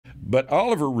But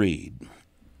Oliver Reed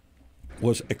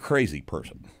was a crazy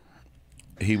person.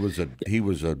 He was a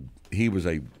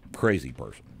crazy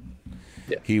person.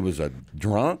 Yeah. He was a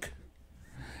drunk,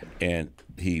 and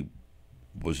he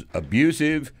was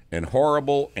abusive and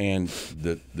horrible. And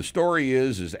the story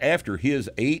is after his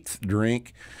eighth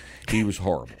drink, he was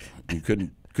horrible. You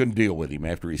couldn't deal with him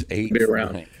after his eighth Be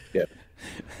around. drink. Yeah.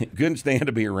 Couldn't stand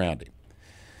to be around him.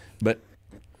 But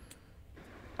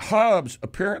Hobbs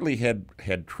apparently had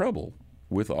trouble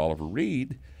with Oliver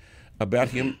Reed about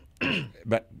him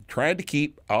about trying to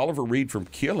keep Oliver Reed from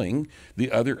killing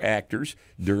the other actors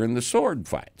during the sword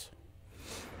fights.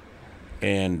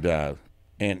 And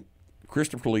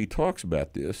Christopher Lee talks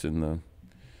about this in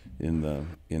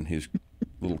his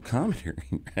little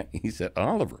commentary. He said,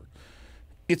 "Oliver,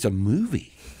 it's a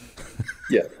movie."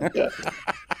 Yeah. Yeah.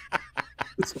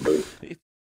 It's a movie.